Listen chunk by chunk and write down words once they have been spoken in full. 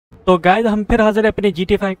तो गाइस हम फिर हाजिर है अपने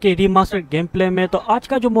GTA 5 के रीमास्टर्ड गेम प्ले में। तो आज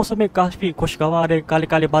का जो मौसम है काफ़ी खुशगवार है, काले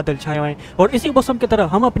काले बादल छाए हुए हैं और इसी मौसम की तरह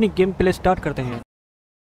हम अपनी गेम प्ले स्टार्ट करते हैं।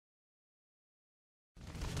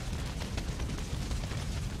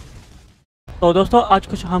 तो दोस्तों आज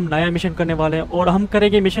कुछ हम नया मिशन करने वाले हैं और हम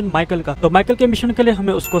करेंगे मिशन माइकल का। तो माइकल के मिशन के लिए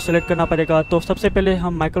हमें उसको सिलेक्ट करना पड़ेगा। तो सबसे पहले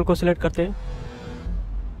हम माइकल को सिलेक्ट करते हैं।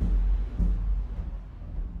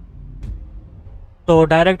 तो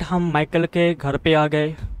डायरेक्ट हम माइकल के घर पे आ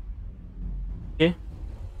गए।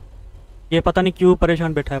 ये पता नहीं क्यों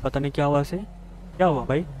परेशान बैठा है, पता नहीं क्या हुआ, से क्या हुआ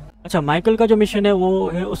भाई। अच्छा, माइकल का जो मिशन है वो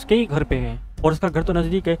है उसके ही घर पे है और उसका घर तो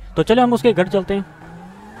नज़दीक है। तो चले हम उसके घर चलते हैं।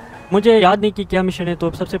 मुझे याद नहीं कि क्या मिशन है,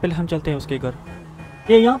 तो सबसे पहले हम चलते हैं उसके घर।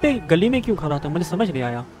 ये यहाँ पे गली में क्यों खड़ा था, मुझे समझ नहीं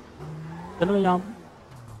आया। चलो यहाँ,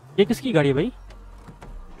 ये किसकी गाड़ी है भाई?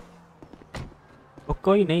 वो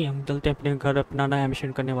कोई नहीं, हम चलते हैं अपने घर, अपना नया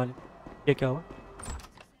मिशन करने वाले। ये क्या हुआ,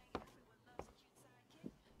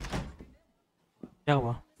 क्या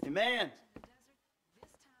हुआ? Hey man,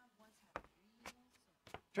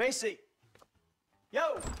 Tracy, yo.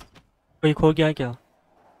 कोई खो गया है क्या?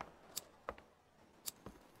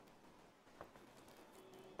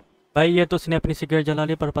 भाई ये तो उसने अपनी सिगरेट जला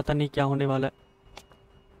ली, पर पता नहीं क्या होने वाला है।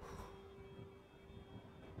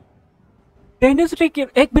 एक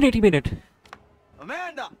मिनट, एक मिनट,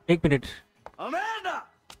 Amanda, एक minute. Amanda,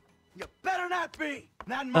 you better not be.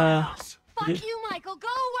 Not in my house. Fuck you, Michael.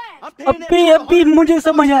 Go away. I'm paying that अभी bill अभी मुझे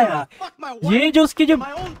समझ आया। Fuck my wife. ये जो उसकी जो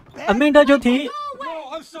My own bed. अमेंडा जो थी, No,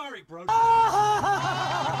 I'm sorry, bro.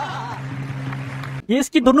 ये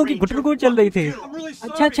इसकी दोनों की गुटर को चल रही थी। I'm really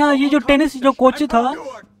sorry. अच्छा अच्छा, ये जो टेनिस जो कोच था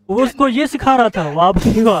वो उसको ये सिखा रहा था। वाह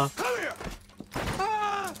भाई वाह। Come here.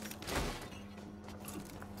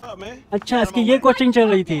 Oh man. अच्छा, इसकी ये कोचिंग चल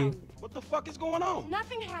रही थी। What the fuck is going on?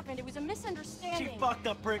 Nothing happened. It was a She misunderstanding. fucked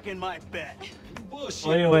up brick in my bed. Bullshit.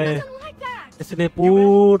 ओए ओए, Nothing like that. इसने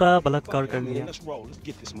पूरा बलात्कार कर लिया। Let's roll. Let's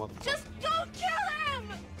get this motherfucker. Just don't kill him.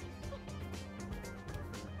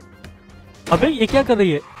 अबे ये क्या कर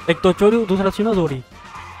रही है? एक तो चोरी, दूसरा सीना चोरी।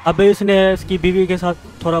 अबे इसने इसकी बीवी के साथ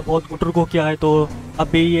थोड़ा बहुत गुटर को किया है। तो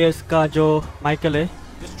अभी ये इसका जो माइकल है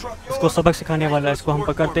इसको सबक सिखाने वाला है। इसको हम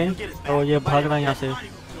पकड़ते हैं। तो ये भाग रहा है यहाँ से।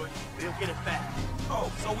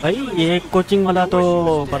 भाई ये कोचिंग वाला तो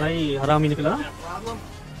बड़ा ही हरामी निकला।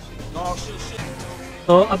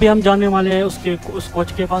 तो अभी हम जाने वाले हैं उस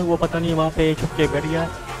कोच के पास। वो पता नहीं वहाँ पे छुप के बैठ गया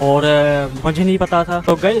और मुझे नहीं पता था।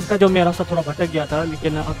 तो गए इसका जो मेरा रास्ता थोड़ा भटक गया था,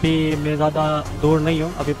 लेकिन अभी मैं ज़्यादा दूर नहीं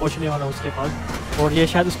हूँ, अभी पहुँचने वाला हूँ उसके पास। और ये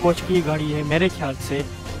शायद उस कोच की गाड़ी है मेरे ख्याल से।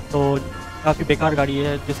 तो काफ़ी बेकार गाड़ी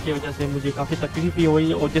है जिसकी वजह से मुझे काफ़ी तकलीफ भी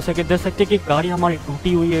हुई। और जैसे कि देख सकते हैं कि गाड़ी हमारी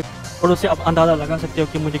टूटी हुई है और उससे अब अंदाज़ा लगा सकते हो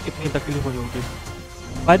कि मुझे कितनी तकलीफ हुई होगी।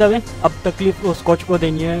 बाय द वे, अब तकलीफ उस कोच को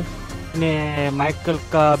देनी है। उसने माइकल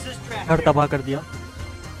का घर तबाह कर दिया,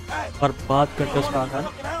 बर्बाद करके उसका घर।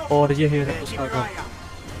 और ये है उसका घर।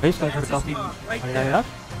 भाई उसका घर काफ़ी बढ़िया है यार,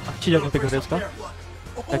 अच्छी जगह पे घर है उसका।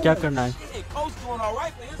 क्या करना है?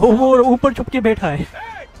 वो ऊपर छुप के बैठा है,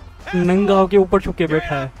 नंगा होके ऊपर छुप के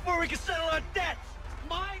बैठा है।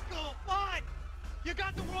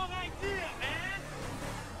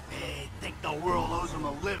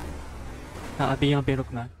 हाँ, अभी यहाँ पे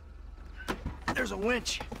रुकना है। There's a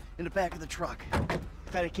winch in the back of the truck.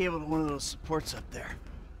 Tied a cable to one of those supports up there.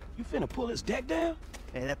 You finna pull his deck down?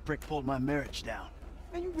 Hey, that prick pulled my marriage down.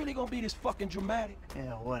 Man, you really gonna be this fucking dramatic?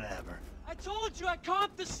 Yeah, whatever. I told you I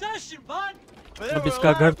calmed the session, bud. अब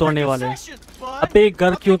इसका घर तोड़ने वाले हैं। अबे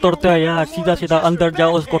घर क्यों तोड़ते हैं यार? सीधा सीधा अंदर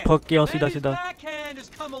जाओ, उसको ठोक के आओ सीधा सीधा। Backhand has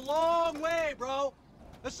come a long way, bro.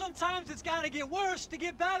 But sometimes it's gotta get worse to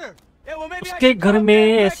get better. Yeah, well, maybe उसके घर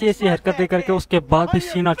में ऐसी ऐसी हरकतें करके उसके बाद भी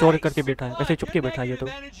सीना चौड़ करके बैठा है। ऐसे चुप के बैठा है ये तो।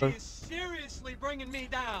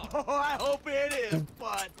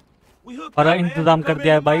 बड़ा इंतजाम कर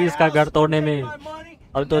दिया है भाई इसका घर तोड़ने में।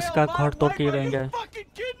 अब तो इसका घर तोड़ के ही रहेंगे।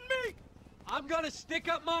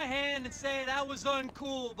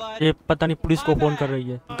 ये पता नहीं पुलिस को फोन कर रही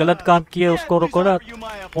है। गलत काम किए उसको रोको ना,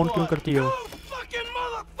 फोन क्यों करती हो?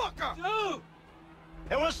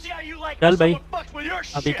 चल भाई,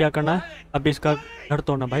 अभी क्या करना है? अभी इसका घर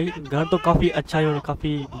तोड़ना। भाई घर तो काफ़ी अच्छा है और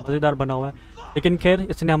काफ़ी मज़ेदार बना हुआ है, लेकिन खैर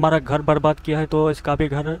इसने हमारा घर बर्बाद किया है तो इसका भी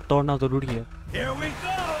घर तोड़ना ज़रूरी है।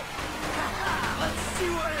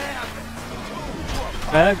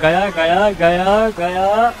 गया गया गया गया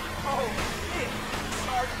गया,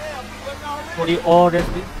 थोड़ी और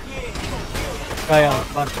गया,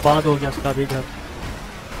 बर्बाद हो गया इसका भी घर।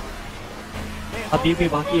 अभी भी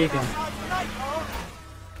बाकी है क्या?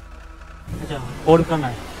 अच्छा, और करना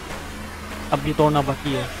है, अभी तोड़ना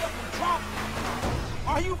बाकी है।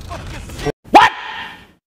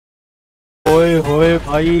 ओए होए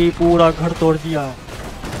भाई, पूरा घर तोड़ दिया।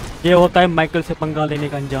 ये होता है माइकल से पंगा लेने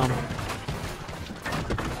का अंजाम।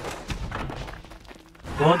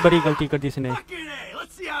 बहुत बड़ी गलती कर दी इसने। Fucking A.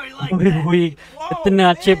 Let's see how he likes that. हुई इतने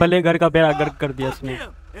अच्छे भले घर का बेड़ा गर्क कर दिया इसने।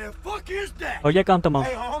 Him. And fuck is that? और ये काम तमाम।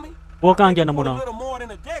 Hey, homie. वो कहाँ गया नमूना? Put a little more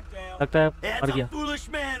than a deck down. लगता है That's मर a गया। foolish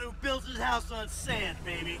man who builds his house on sand,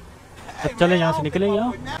 baby. अब चले यहाँ से निकले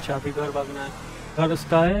यहाँ। अच्छा अभी घर भागना है। घर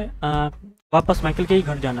उसका है वापस माइकल के ही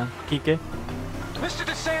घर जाना। ठीक है। Mr.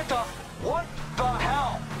 DeSanta, what the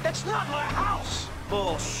hell? That's not my house.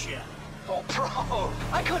 Bullshit. Oh, bro,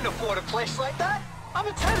 I couldn't afford a place like that. I'm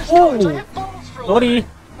a tennis Oh, coach. I hit balls for a sorry. living.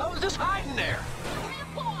 I was just hiding there.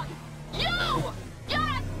 You! You're a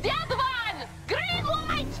dead one! Green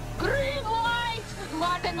light! Green light!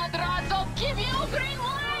 Martin Madrazo, give you green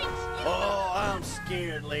light! Oh, I'm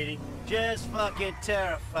scared, lady. Just fucking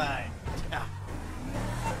terrified.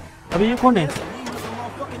 अभी ये कौन है?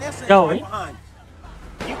 Motherfucking essay क्या हो right गई? behind.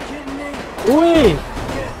 You kidding me? ओए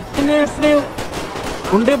इतने अपने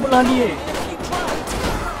गुंडे बुला लिए।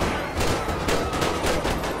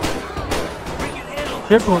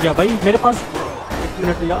 शिफ्ट हो गया भाई मेरे पास। एक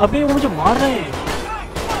मिनट यार, अबे वो मुझे मार रहे हैं।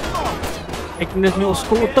 एक मिनट में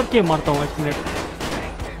उसको उतर के मारता हूँ। एक मिनट।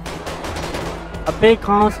 अबे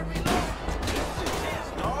कहाँ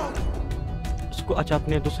उसको? अच्छा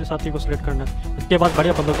अपने दूसरे साथी को सिलेक्ट करना है। इसके बाद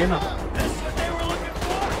बढ़िया बंद हो गए ना।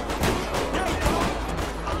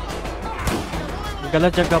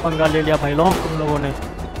 गलत जगह पंगा ले लिया भाई लोग तुम लोगों ने।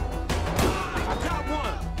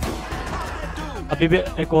 अभी भी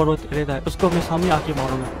एक और रहता है, उसको मैं सामने आके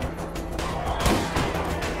मारूंगा।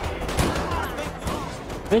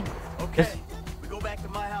 Okay. We go back to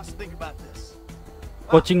my house and think about this.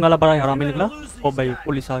 Coaching वाला बड़ा हरामी निकला। ओ भाई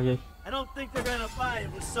पुलिस आ गई। I don't think they're gonna buy it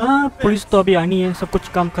with हाँ self-defense. पुलिस तो अभी आनी है। सब कुछ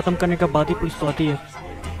काम खत्म करने के बाद ही पुलिस तो आती है।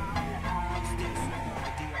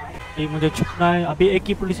 ये मुझे छुपना है। अभी एक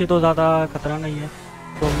ही पुलिस है तो ज़्यादा खतरा नहीं है।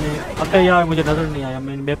 तो मैं अबे यार मुझे नज़र नहीं आया,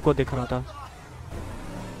 मैं मैप को देख रहा था।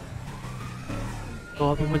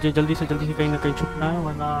 तो अभी मुझे जल्दी से कहीं ना कहीं छुपना है,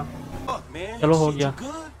 वरना Man, चलो हो shit, गया। you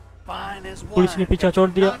good? Fine as police ने wine. पीछा छोड़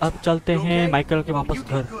दिया। अब चलते You हैं okay? माइकल के वापस You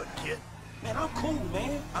घर। did good, kid. Man, I'm cool,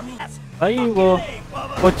 man. I mean, भाई वो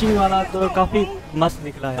कोचिंग वाला तो काफ़ी मस्त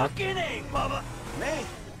निकला यार। Fucking A, Bubba. man,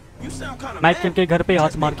 you sound kind of Michael के घर पे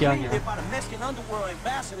हाथ मार के आ गया। by the Mexican underworld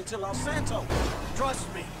ambassador to Los Santos. Trust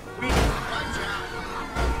me. We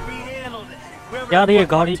handled it. Whoever यार the ये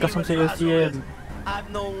fuck गाड़ी Martin कसम से ऐसी Madrazo है। is, I've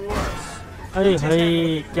known worse. अरे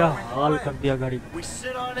भाई क्या हाल कर दिया गाड़ी। We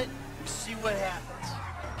sit on it, we see what happens.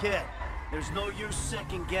 Kid, there's no use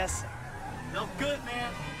second guessing. No good,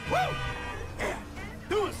 man. Woo! Yeah,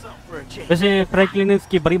 doing something for a change. वैसे फ्रैंकलिन ने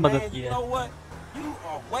इसकी बड़ी मदद Man, की you है। know what? You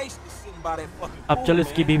are wasted sitting by that fucking अब pool, चलो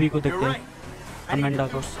इसकी man. बीवी को You're देखते right. हैं, I need अमेंडा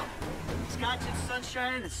to को। do something. Scotch and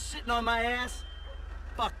sunshine and sitting on my ass?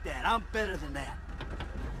 Fuck that. I'm better than that.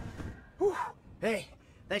 Whew. Hey,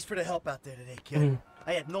 thanks for the help out there today, kid.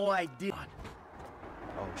 I had no idea.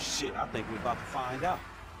 Oh shit, I think we're about to find out.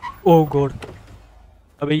 Oh God,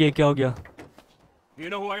 अबे ये क्या हो गया? You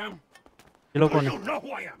know who I am? ये लोग कौन You है? know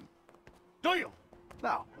who I am? Do you?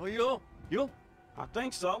 No. Oh, you? You? I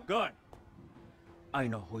think so. Good. I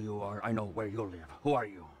know who you are. I know where you live. Who are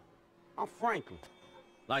you? I'm Franklin.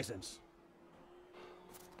 License.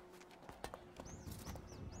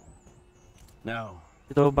 Now,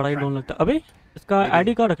 ये तो बड़ा ही done लगता है। अबे इसका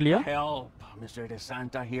ID card रख लिया। help Mr.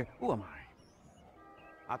 DeSanta here. Who am I?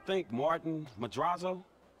 I think Martin Madrazo.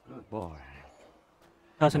 Good boy.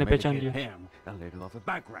 कहाँ से ने Maybe पहचान give लिया? him a little of a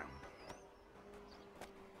background.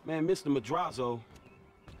 Man, Mr. Madrazo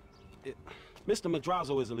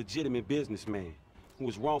is a legitimate businessman who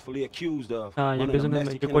was wrongfully accused of हाँ, ये running a businessman,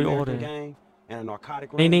 ये Mexican कोई और American है। gang and a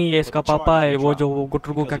narcotic नहीं ring, नहीं, ये but इसका the पापा charges है, were वो जो dropped वो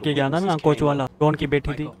गुटरू because of करके the गया था ना witnesses कोच came वाला, up. डॉन की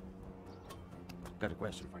बेटी थी। Michael, got a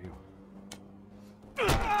question for you.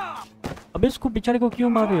 अबे इसको बेचारे को क्यों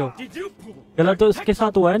मार रहे हो? Did you pull गलत तो इसके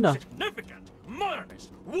साथ हुआ है ना। significant, modernist,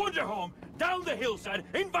 wonder home down the hillside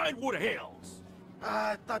in Vinewood Hills?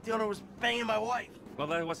 I thought the owner was banging my wife. Well,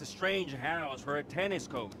 that was a strange house for a tennis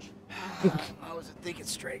coach. I wasn't thinking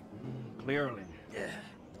straight. Clearly. Yeah.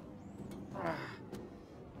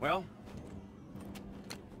 Well,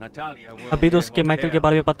 Natalia will अभी तो be उसके able to Michael के tell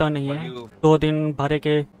बारे में पता नहीं what है। you 2 दिन भाड़े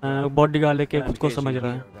के बॉडीगार्ड लेके खुद को in case समझ you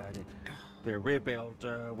रहा है। hear that the rebuild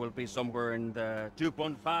will be somewhere in the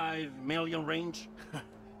 2.5 million range.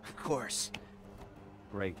 Of course.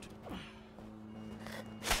 Great.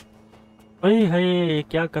 अरे है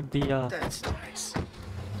क्या कर दिया? That's nice.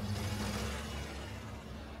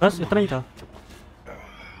 बस इतना ही था।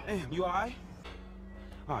 Damn, you alright?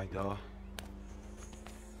 Alright, dog.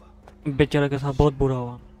 बेचारे के साथ बहुत बुरा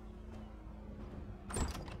हुआ।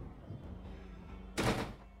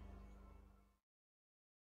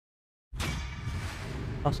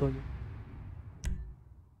 पास हो गया।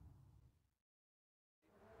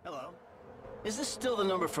 Hello. Is this still the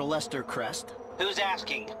number for Lester Crest? Who's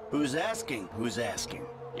asking? Who's asking? Who's asking?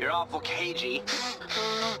 You're awful cagey.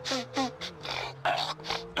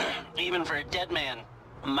 Even for a dead man,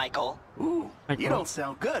 Michael. Ooh, Michael. you don't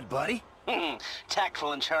sound good, buddy.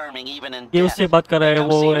 Tactful and charming even in ये death. उससे बात कर रहा है, Come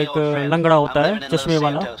वो see me, एक old friend. लंगड़ा होता I'm है, living in Los चश्मे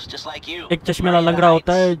वाला। Santos, just like you. एक चश्मे वाला लंगड़ा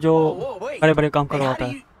होता है जो बड़े बड़े काम करवाता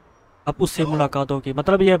है। अब उससे मुलाकात होगी,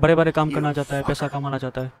 मतलब ये बड़े बड़े काम करना चाहता है, पैसा कमाना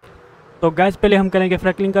चाहता है। तो गाइस पहले हम करेंगे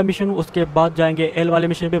फ्रैंकलिन का मिशन, उसके बाद जाएंगे एल वाले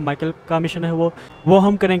मिशन पे। माइकल का मिशन है वो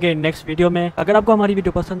हम करेंगे नेक्स्ट वीडियो में। अगर आपको हमारी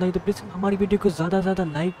वीडियो पसंद आई तो प्लीज हमारी वीडियो को ज़्यादा से ज़्यादा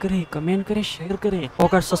लाइक करें, कमेंट करें, शेयर करें, और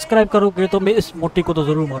अगर सब्सक्राइब करोगे तो मैं इस मोटी को तो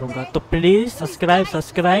ज़रूर मारूंगा। तो प्लीज़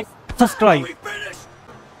सब्सक्राइब।